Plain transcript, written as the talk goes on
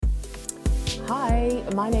Hi,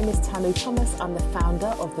 my name is Tamu Thomas. I'm the founder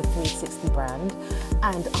of the 360 brand,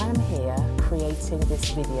 and I am here creating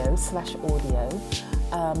this video/audio.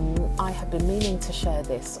 I have been meaning to share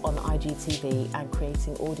this on IGTV and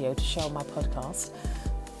creating audio to share on my podcast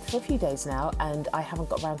for a few days now, and I haven't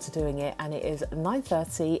got around to doing it, and it is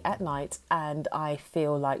 9:30 at night and I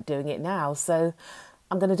feel like doing it now, so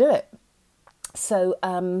I'm going to do it. So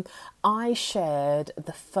I shared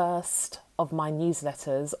the first of my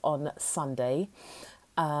newsletters on Sunday,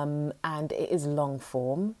 and it is long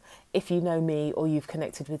form. If you know me or you've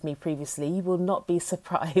connected with me previously, you will not be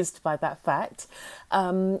surprised by that fact.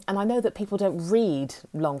 And I know that people don't read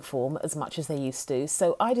long form as much as they used to,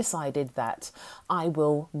 so I decided that I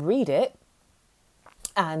will read it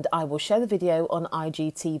and I will share the video on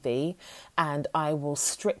IGTV and I will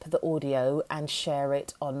strip the audio and share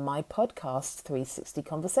it on my podcast, 360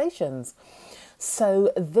 Conversations.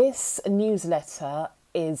 So this newsletter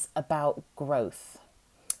is about growth.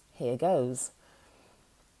 Here goes.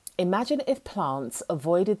 Imagine if plants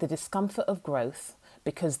avoided the discomfort of growth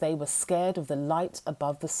because they were scared of the light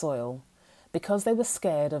above the soil, because they were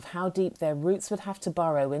scared of how deep their roots would have to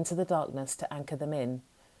burrow into the darkness to anchor them in.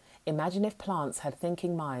 Imagine if plants had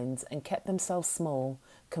thinking minds and kept themselves small,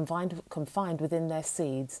 confined within their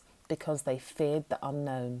seeds because they feared the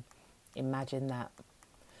unknown. Imagine that.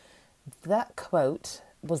 That quote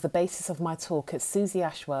was the basis of my talk at Susie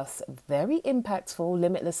Ashworth's very impactful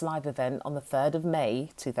Limitless Live event on the 3rd of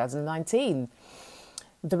May 2019.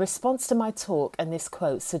 The response to my talk and this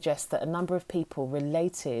quote suggests that a number of people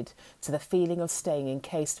related to the feeling of staying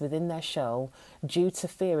encased within their shell due to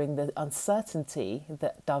fearing the uncertainty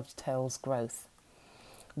that dovetails growth.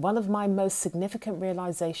 One of my most significant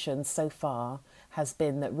realizations so far has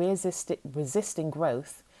been that resisting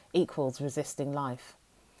growth equals resisting life.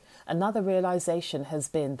 Another realization has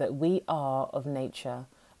been that we are of nature.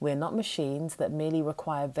 We're not machines that merely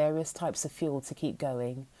require various types of fuel to keep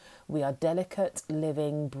going. We are delicate,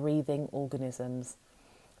 living, breathing organisms.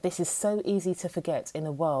 This is so easy to forget in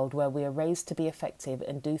a world where we are raised to be effective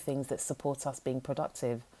and do things that support us being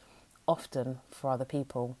productive, often for other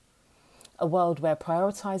people. A world where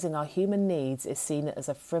prioritizing our human needs is seen as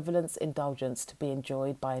a frivolous indulgence to be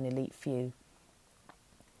enjoyed by an elite few.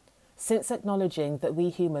 Since acknowledging that we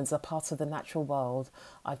humans are part of the natural world,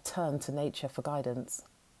 I've turned to nature for guidance.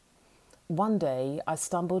 One day, I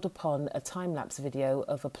stumbled upon a time-lapse video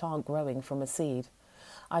of a plant growing from a seed.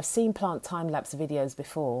 I've seen plant time-lapse videos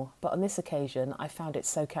before, but on this occasion, I found it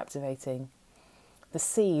so captivating. The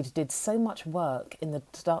seed did so much work in the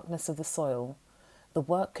darkness of the soil. The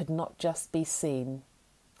work could not just be seen.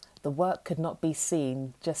 The work could not be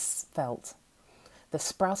seen, just felt. The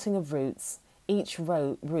sprouting of roots, each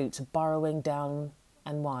root burrowing down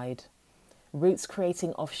and wide. Roots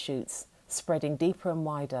creating offshoots, spreading deeper and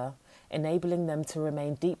wider, enabling them to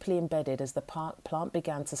remain deeply embedded as the plant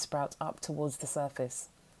began to sprout up towards the surface.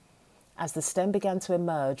 As the stem began to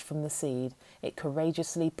emerge from the seed, it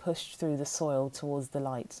courageously pushed through the soil towards the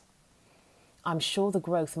light. I'm sure the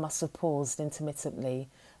growth must have paused intermittently,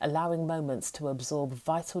 allowing moments to absorb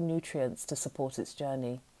vital nutrients to support its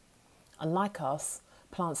journey. Unlike us,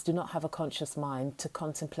 plants do not have a conscious mind to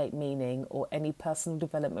contemplate meaning or any personal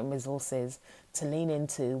development resources to lean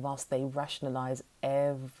into whilst they rationalize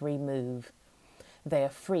every move. They are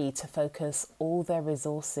free to focus all their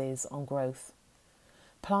resources on growth.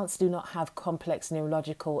 Plants do not have complex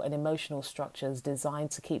neurological and emotional structures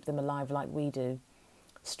designed to keep them alive like we do.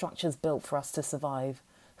 Structures built for us to survive,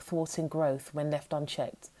 thwarting growth when left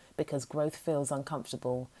unchecked because growth feels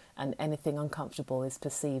uncomfortable and anything uncomfortable is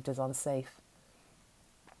perceived as unsafe.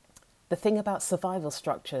 The thing about survival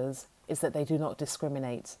structures is that they do not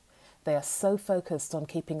discriminate. They are so focused on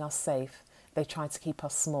keeping us safe, they try to keep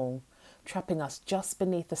us small, trapping us just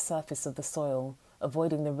beneath the surface of the soil,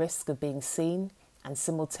 avoiding the risk of being seen and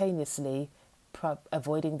simultaneously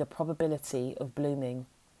avoiding the probability of blooming.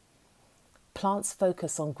 Plants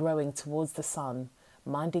focus on growing towards the sun,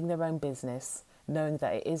 minding their own business, knowing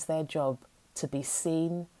that it is their job to be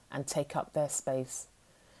seen and take up their space.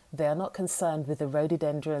 They are not concerned with the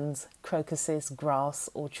rhododendrons, crocuses, grass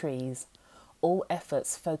or trees. All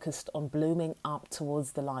efforts focused on blooming up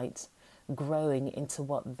towards the light, growing into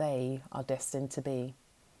what they are destined to be.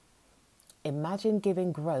 Imagine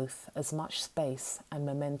giving growth as much space and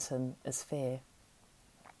momentum as fear.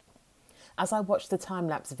 As I watched the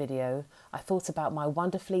time-lapse video, I thought about my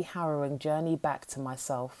wonderfully harrowing journey back to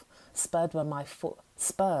myself, spurred by my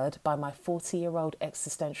 40-year-old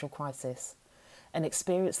existential crisis. An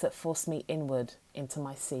experience that forced me inward into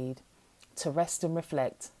my seed, to rest and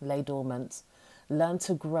reflect, lay dormant, learn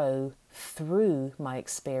to grow through my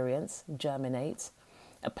experience, germinate,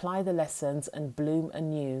 Apply the lessons and bloom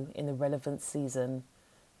anew in the relevant season.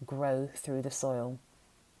 Grow through the soil.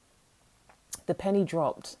 The penny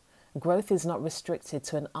dropped. Growth is not restricted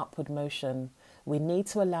to an upward motion. We need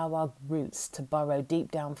to allow our roots to burrow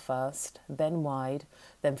deep down first, then wide,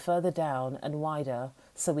 then further down and wider,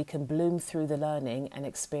 so we can bloom through the learning and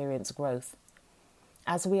experience growth.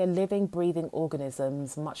 As we are living, breathing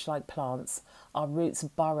organisms, much like plants, our roots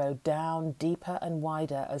burrow down deeper and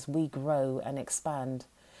wider as we grow and expand,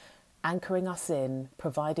 anchoring us in,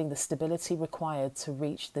 providing the stability required to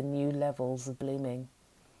reach the new levels of blooming.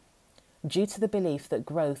 Due to the belief that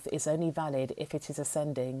growth is only valid if it is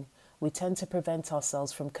ascending, we tend to prevent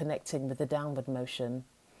ourselves from connecting with the downward motion.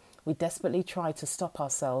 We desperately try to stop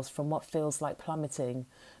ourselves from what feels like plummeting,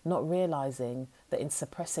 not realizing that in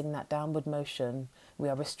suppressing that downward motion, we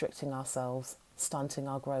are restricting ourselves, stunting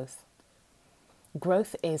our growth.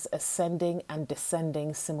 Growth is ascending and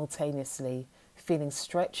descending simultaneously, feeling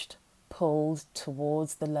stretched, pulled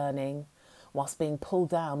towards the learning, whilst being pulled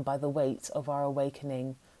down by the weight of our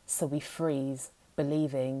awakening, so we freeze,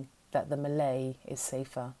 believing that the melee is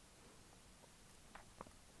safer.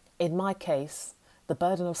 In my case, the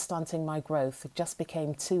burden of stunting my growth just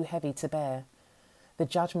became too heavy to bear. The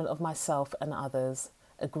judgment of myself and others,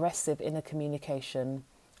 aggressive inner communication,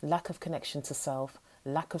 lack of connection to self,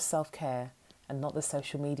 lack of self-care, and not the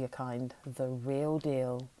social media kind, the real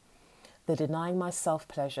deal. The denying myself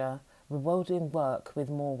pleasure, rewarding work with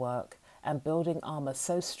more work, and building armour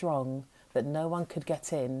so strong that no one could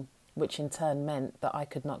get in, which in turn meant that I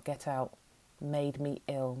could not get out, made me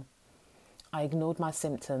ill. I ignored my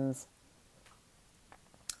symptoms,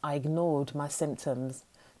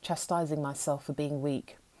 chastising myself for being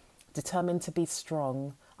weak. Determined to be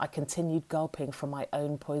strong, I continued gulping from my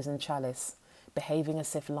own poison chalice, behaving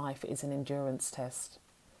as if life is an endurance test.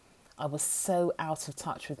 I was so out of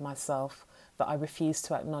touch with myself that I refused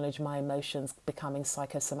to acknowledge my emotions becoming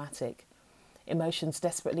psychosomatic, emotions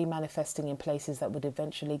desperately manifesting in places that would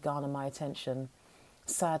eventually garner my attention.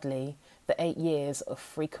 Sadly, the 8 years of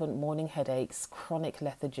frequent morning headaches, chronic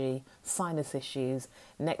lethargy, sinus issues,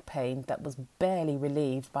 neck pain that was barely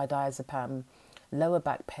relieved by diazepam, lower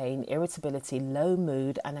back pain, irritability, low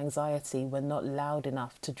mood and anxiety were not loud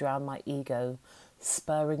enough to drown my ego,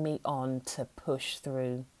 spurring me on to push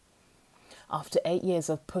through. After 8 years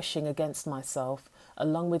of pushing against myself,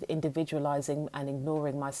 along with individualizing and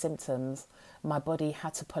ignoring my symptoms, my body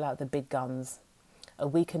had to pull out the big guns. A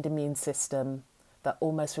weakened immune system that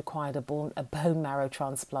almost required a bone marrow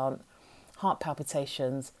transplant, heart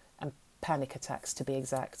palpitations, and panic attacks to be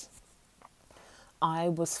exact. I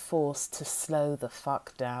was forced to slow the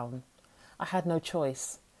fuck down. I had no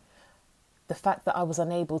choice. The fact that I was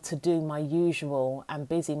unable to do my usual and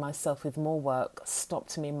busy myself with more work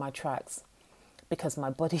stopped me in my tracks, because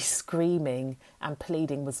my body screaming and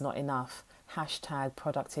pleading was not enough. Hashtag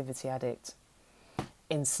productivity addict.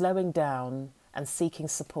 In slowing down and seeking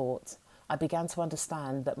support, I began to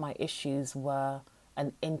understand that my issues were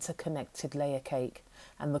an interconnected layer cake,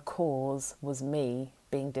 and the cause was me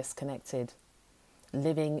being disconnected,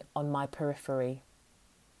 living on my periphery.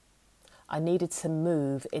 I needed to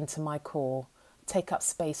move into my core, take up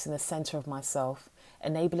space in the center of myself,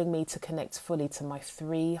 enabling me to connect fully to my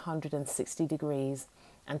 360 degrees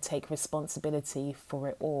and take responsibility for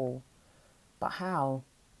it all. But how?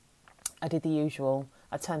 I did the usual.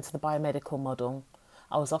 I turned to the biomedical model.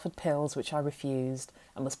 I was offered pills which I refused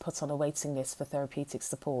and was put on a waiting list for therapeutic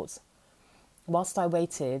support. Whilst I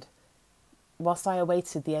awaited the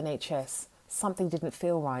NHS, something didn't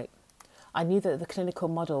feel right. I knew that the clinical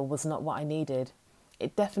model was not what I needed.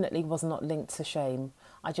 It definitely was not linked to shame.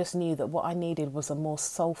 I just knew that what I needed was a more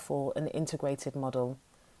soulful and integrated model.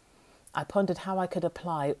 I pondered how I could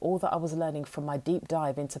apply all that I was learning from my deep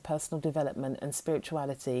dive into personal development and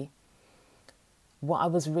spirituality. What I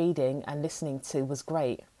was reading and listening to was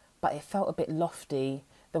great, but it felt a bit lofty.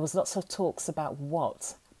 There was lots of talks about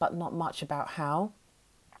what, but not much about how.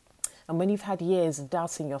 And when you've had years of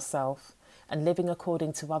doubting yourself and living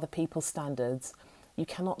according to other people's standards, you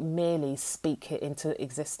cannot merely speak it into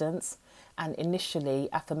existence, and initially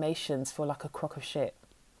affirmations feel like a crock of shit.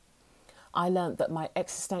 I learnt that my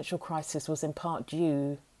existential crisis was in part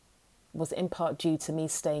due to me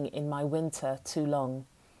staying in my winter too long.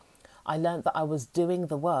 I learnt that I was doing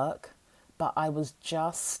the work, but I was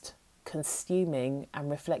just consuming and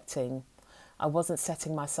reflecting. I wasn't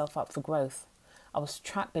setting myself up for growth. I was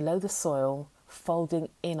trapped below the soil, folding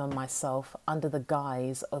in on myself under the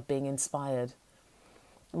guise of being inspired.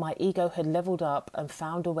 My ego had leveled up and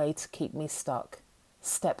found a way to keep me stuck.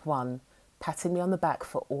 Step 1, patting me on the back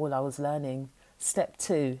for all I was learning. Step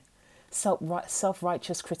 2,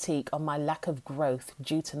 Self-righteous critique on my lack of growth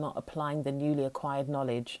due to not applying the newly acquired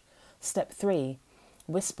knowledge. Step 3,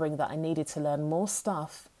 whispering that I needed to learn more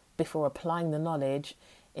stuff before applying the knowledge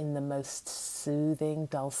in the most soothing,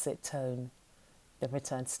 dulcet tone. Then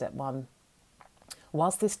return to step 1.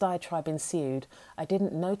 Whilst this diatribe ensued, I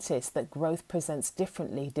didn't notice that growth presents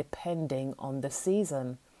differently depending on the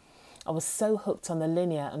season. I was so hooked on the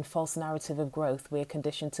linear and false narrative of growth we are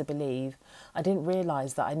conditioned to believe, I didn't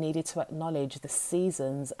realise that I needed to acknowledge the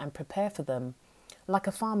seasons and prepare for them. Like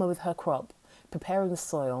a farmer with her crop, preparing the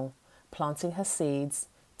soil, planting her seeds,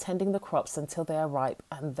 tending the crops until they are ripe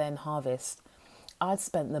and then harvest. I'd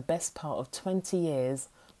spent the best part of 20 years,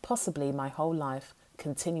 possibly my whole life,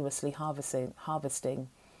 continuously harvesting,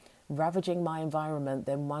 ravaging my environment,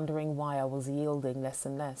 then wondering why I was yielding less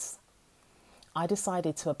and less. I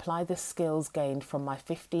decided to apply the skills gained from my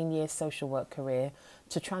 15-year social work career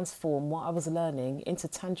to transform what I was learning into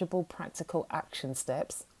tangible, practical action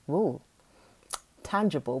steps.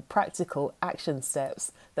 Tangible, practical action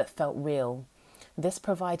steps that felt real. This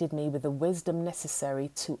provided me with the wisdom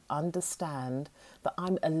necessary to understand that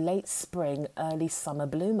I'm a late spring, early summer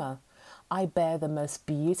bloomer. I bear the most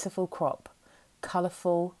beautiful crop,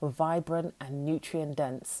 colourful, vibrant and nutrient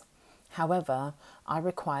dense. However, I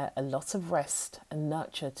require a lot of rest and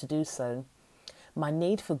nurture to do so. My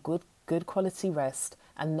need for good quality rest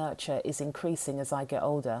and nurture is increasing as I get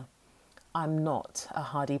older. I'm not a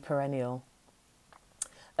hardy perennial.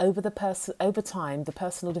 Over time, the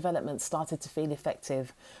personal development started to feel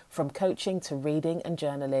effective. From coaching to reading and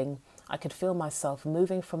journaling, I could feel myself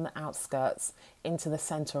moving from the outskirts into the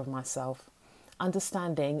centre of myself,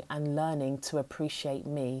 understanding and learning to appreciate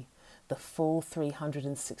me, the full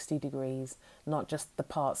 360 degrees, not just the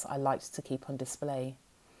parts I liked to keep on display.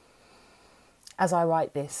 As I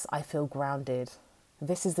write this, I feel grounded.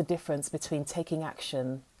 This is the difference between taking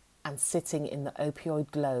action and sitting in the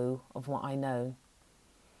opioid glow of what I know.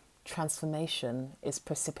 Transformation is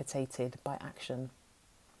precipitated by action.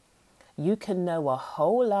 You can know a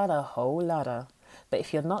whole lotta, but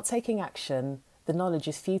if you're not taking action, the knowledge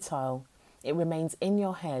is futile. It remains in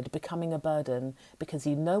your head, becoming a burden because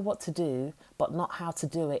you know what to do, but not how to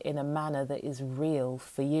do it in a manner that is real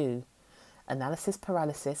for you. Analysis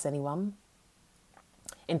paralysis, anyone?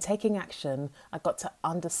 In taking action, I got to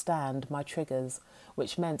understand my triggers,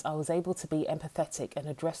 which meant I was able to be empathetic and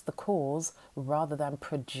address the cause rather than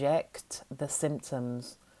project the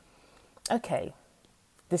symptoms. Okay,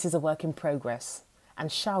 this is a work in progress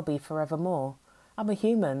and shall be forevermore. I'm a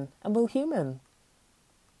human and will human.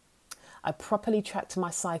 I properly tracked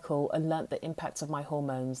my cycle and learnt the impact of my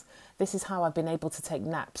hormones. This is how I've been able to take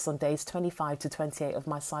naps on days 25 to 28 of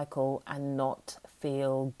my cycle and not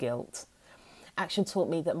feel guilt. Action taught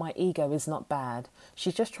me that my ego is not bad.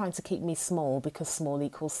 She's just trying to keep me small because small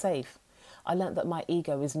equals safe. I learnt that my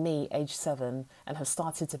ego is me, age 7, and have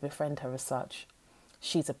started to befriend her as such.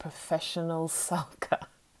 She's a professional sulker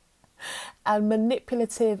and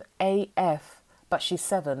manipulative AF, but she's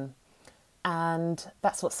 7. And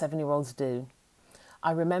that's what 7-year-olds do.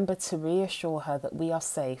 I remember to reassure her that we are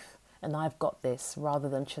safe and I've got this rather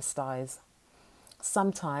than chastise.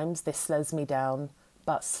 Sometimes this slows me down,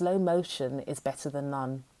 but slow motion is better than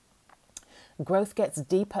none. Growth gets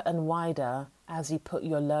deeper and wider as you put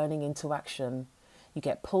your learning into action. You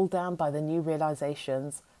get pulled down by the new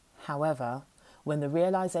realizations. However, when the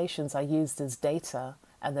realizations are used as data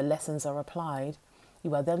and the lessons are applied,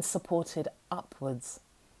 you are then supported upwards.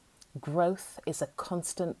 Growth is a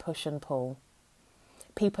constant push and pull.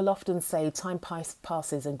 People often say time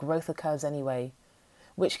passes and growth occurs anyway,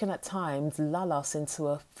 which can at times lull us into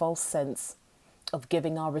a false sense of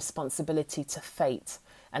giving our responsibility to fate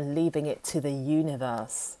and leaving it to the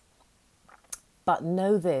universe. But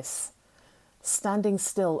know this, standing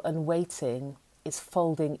still and waiting is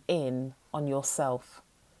folding in on yourself.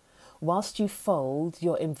 Whilst you fold,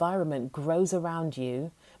 your environment grows around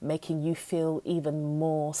you, making you feel even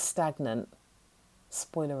more stagnant.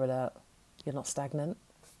 Spoiler alert, you're not stagnant.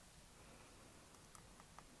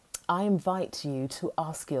 I invite you to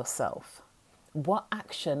ask yourself, what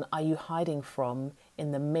action are you hiding from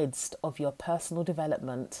in the midst of your personal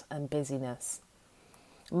development and busyness?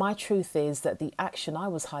 My truth is that the action I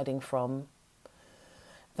was hiding from,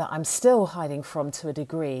 that I'm still hiding from to a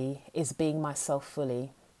degree, is being myself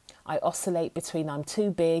fully. I oscillate between I'm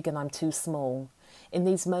too big and I'm too small. In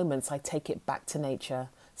these moments, I take it back to nature,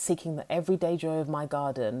 seeking the everyday joy of my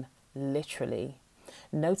garden, literally.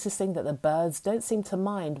 Noticing that the birds don't seem to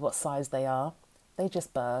mind what size they are. They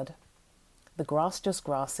just bird. The grass just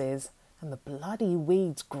grasses, and the bloody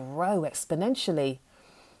weeds grow exponentially.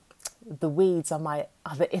 The weeds are my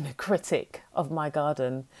other inner critic of my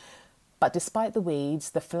garden. But despite the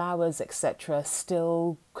weeds, the flowers, etc.,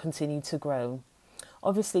 still continue to grow.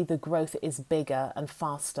 Obviously, the growth is bigger and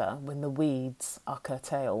faster when the weeds are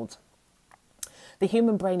curtailed. The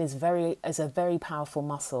human brain is a very powerful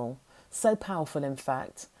muscle, so powerful, in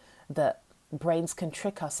fact, that brains can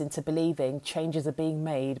trick us into believing changes are being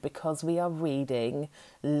made because we are reading,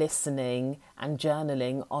 listening, and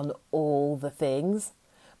journaling on all the things.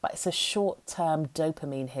 But it's a short-term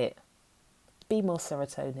dopamine hit. Be more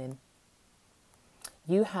serotonin.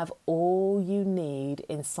 You have all you need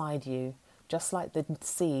inside you, just like the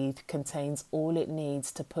seed contains all it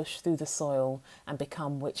needs to push through the soil and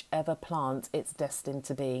become whichever plant it's destined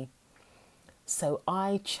to be. So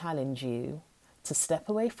I challenge you to step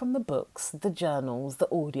away from the books, the journals, the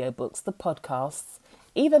audiobooks, the podcasts,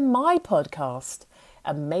 even my podcast,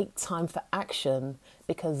 and make time for action,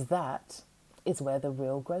 because that is where the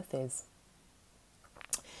real growth is.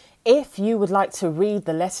 If you would like to read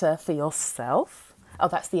the letter for yourself, oh,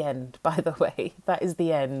 that's the end, by the way. That is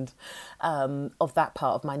the end of that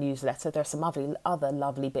part of my newsletter. There are some other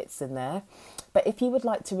lovely bits in there. But if you would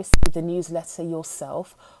like to receive the newsletter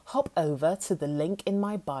yourself, hop over to the link in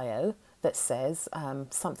my bio that says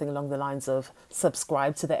something along the lines of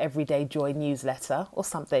subscribe to the Everyday Joy newsletter or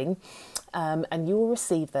something. And you will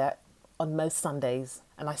receive that on most Sundays.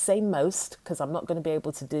 And I say most because I'm not going to be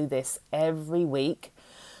able to do this every week.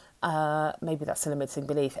 Maybe that's a limiting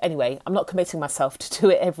belief. Anyway, I'm not committing myself to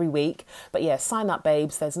do it every week. But yeah, sign up,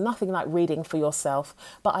 babes. There's nothing like reading for yourself.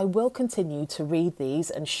 But I will continue to read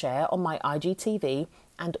these and share on my IGTV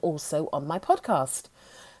and also on my podcast.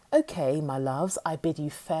 Okay, my loves, I bid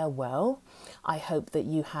you farewell. I hope that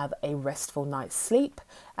you have a restful night's sleep,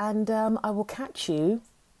 and I will catch you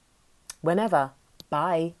whenever.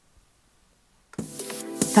 Bye.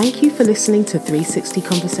 Thank you for listening to 360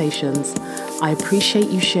 Conversations. I appreciate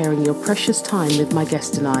you sharing your precious time with my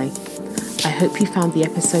guest and I. I hope you found the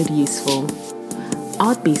episode useful.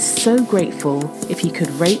 I'd be so grateful if you could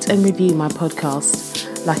rate and review my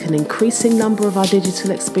podcast. Like an increasing number of our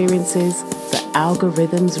digital experiences, the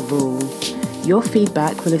algorithms rule. Your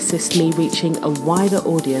feedback will assist me reaching a wider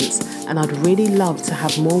audience, and I'd really love to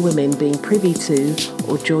have more women being privy to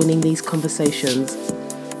or joining these conversations.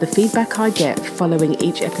 The feedback I get following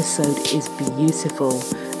each episode is beautiful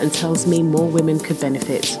and tells me more women could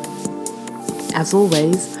benefit. As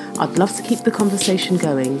always, I'd love to keep the conversation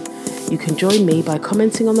going. You can join me by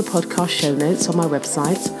commenting on the podcast show notes on my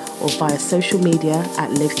website or via social media at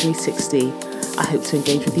Live360. I hope to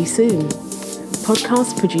engage with you soon.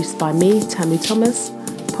 Podcast produced by me, Tamu Thomas.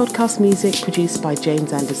 Podcast music produced by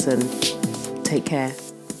James Anderson. Take care.